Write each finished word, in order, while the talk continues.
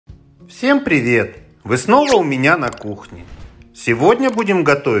Всем привет! Вы снова у меня на кухне. Сегодня будем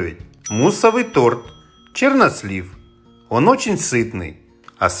готовить муссовый торт чернослив. Он очень сытный,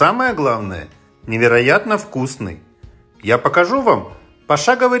 а самое главное, невероятно вкусный. Я покажу вам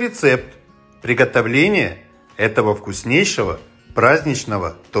пошаговый рецепт приготовления этого вкуснейшего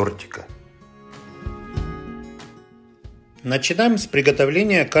праздничного тортика. Начинаем с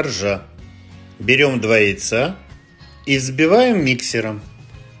приготовления коржа. Берем 2 яйца и взбиваем миксером.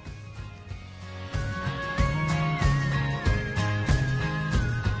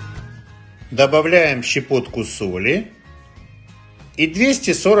 Добавляем щепотку соли и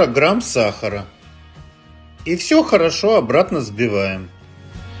 240 грамм сахара. И все хорошо обратно взбиваем.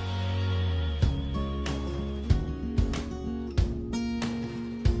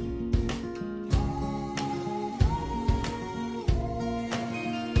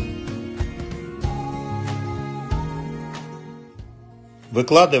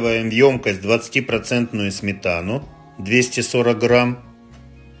 Выкладываем в емкость 20% сметану 240 грамм.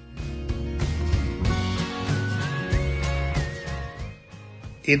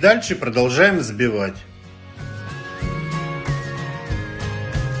 И дальше продолжаем взбивать.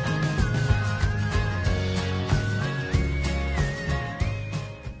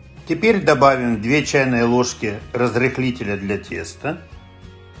 Теперь добавим 2 чайные ложки разрыхлителя для теста.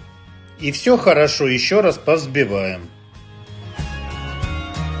 И все хорошо еще раз повзбиваем.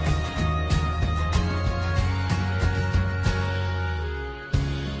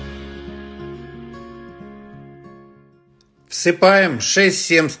 Всыпаем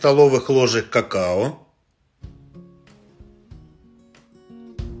 6-7 столовых ложек какао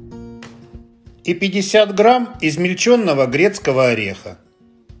и 50 грамм измельченного грецкого ореха.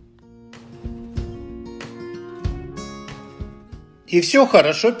 И все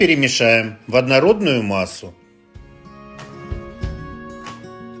хорошо перемешаем в однородную массу.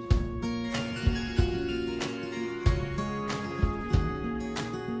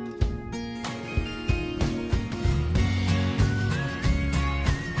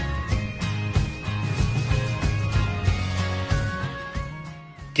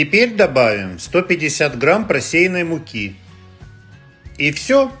 Теперь добавим 150 грамм просеянной муки. И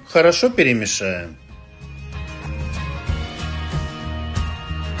все хорошо перемешаем.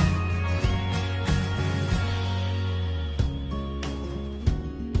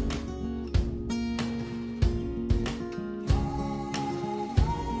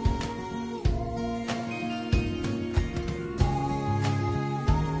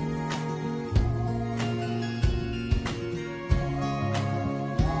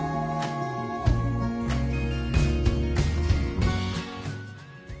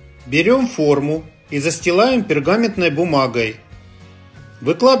 Берем форму и застилаем пергаментной бумагой.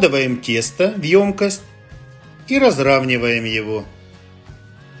 Выкладываем тесто в емкость и разравниваем его.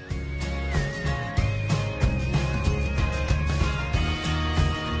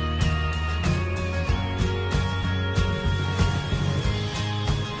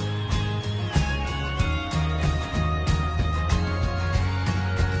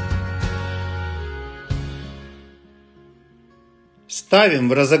 Ставим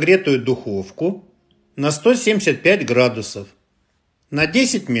в разогретую духовку на 175 градусов на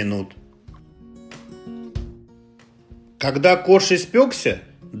 10 минут. Когда корж испекся,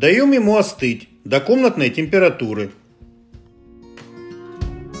 даем ему остыть до комнатной температуры.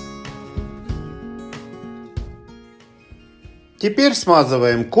 Теперь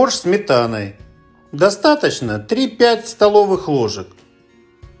смазываем корж сметаной. Достаточно 3-5 столовых ложек.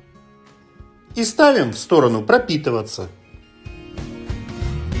 И ставим в сторону пропитываться.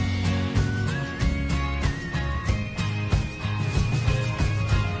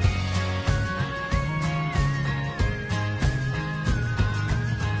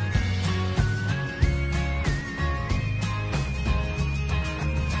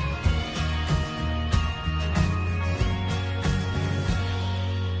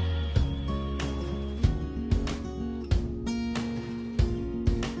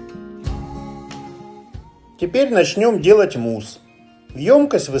 Теперь начнем делать мусс. В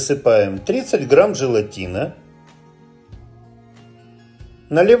емкость высыпаем 30 грамм желатина.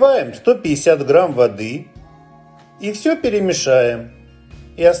 Наливаем 150 грамм воды. И все перемешаем.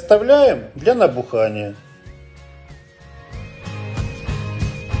 И оставляем для набухания.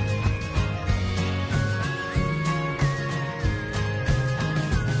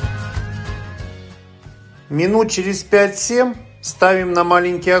 Минут через 5-7 ставим на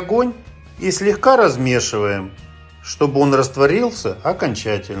маленький огонь. И слегка размешиваем, чтобы он растворился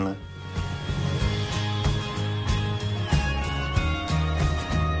окончательно.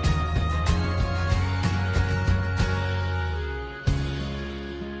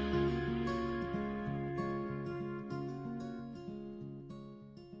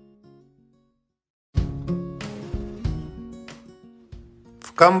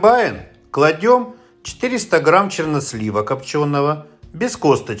 комбайн кладем 400 грамм чернослива копченого без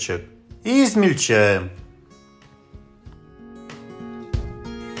косточек и измельчаем.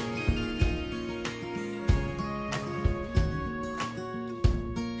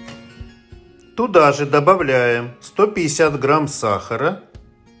 Туда же добавляем 150 грамм сахара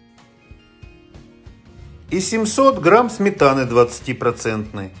и 700 грамм сметаны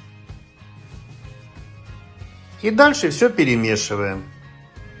 20%. И дальше все перемешиваем.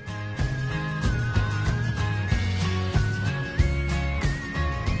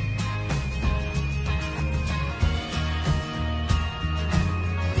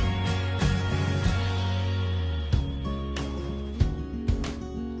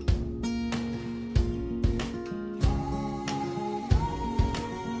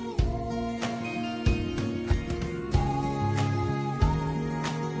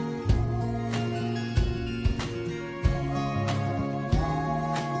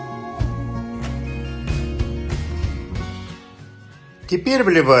 Теперь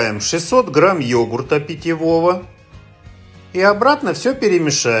вливаем 600 грамм йогурта питьевого и обратно все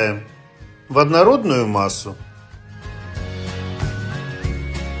перемешаем в однородную массу.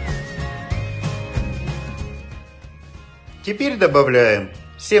 Теперь добавляем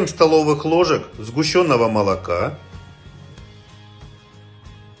 7 столовых ложек сгущенного молока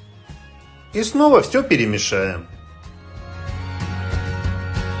и снова все перемешаем.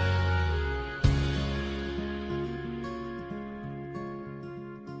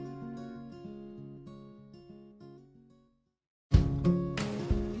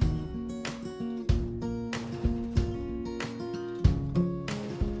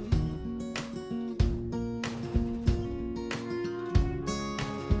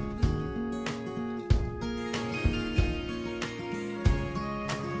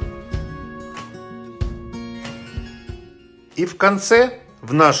 И в конце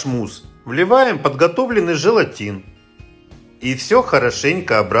в наш мусс вливаем подготовленный желатин и все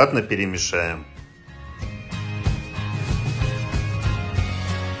хорошенько обратно перемешаем.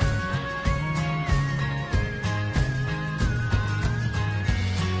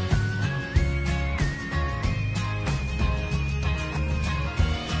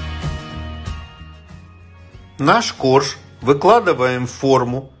 Наш корж выкладываем в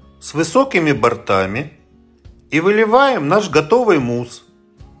форму с высокими бортами и выливаем наш готовый мусс.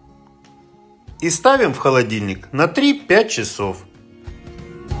 И ставим в холодильник на 3-5 часов.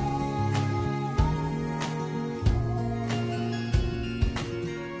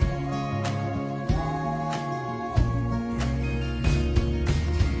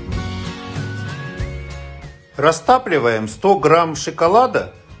 Растапливаем 100 грамм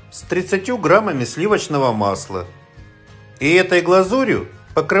шоколада с 30 граммами сливочного масла. И этой глазурью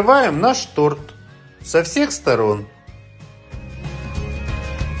покрываем наш торт со всех сторон.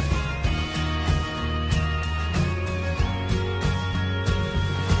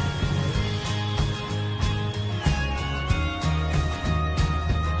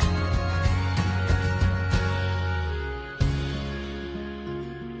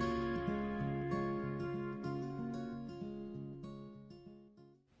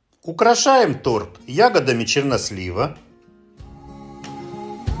 Украшаем торт ягодами чернослива.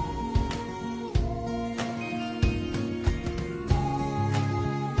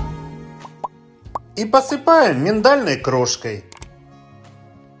 И посыпаем миндальной крошкой.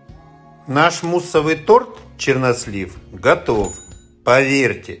 Наш муссовый торт чернослив готов.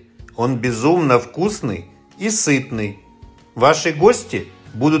 Поверьте, он безумно вкусный и сытный. Ваши гости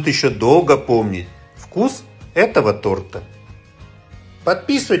будут еще долго помнить вкус этого торта.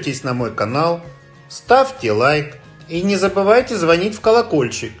 Подписывайтесь на мой канал, ставьте лайк и не забывайте звонить в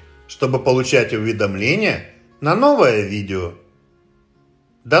колокольчик, чтобы получать уведомления на новое видео.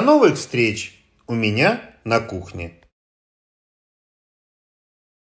 До новых встреч у меня на кухне.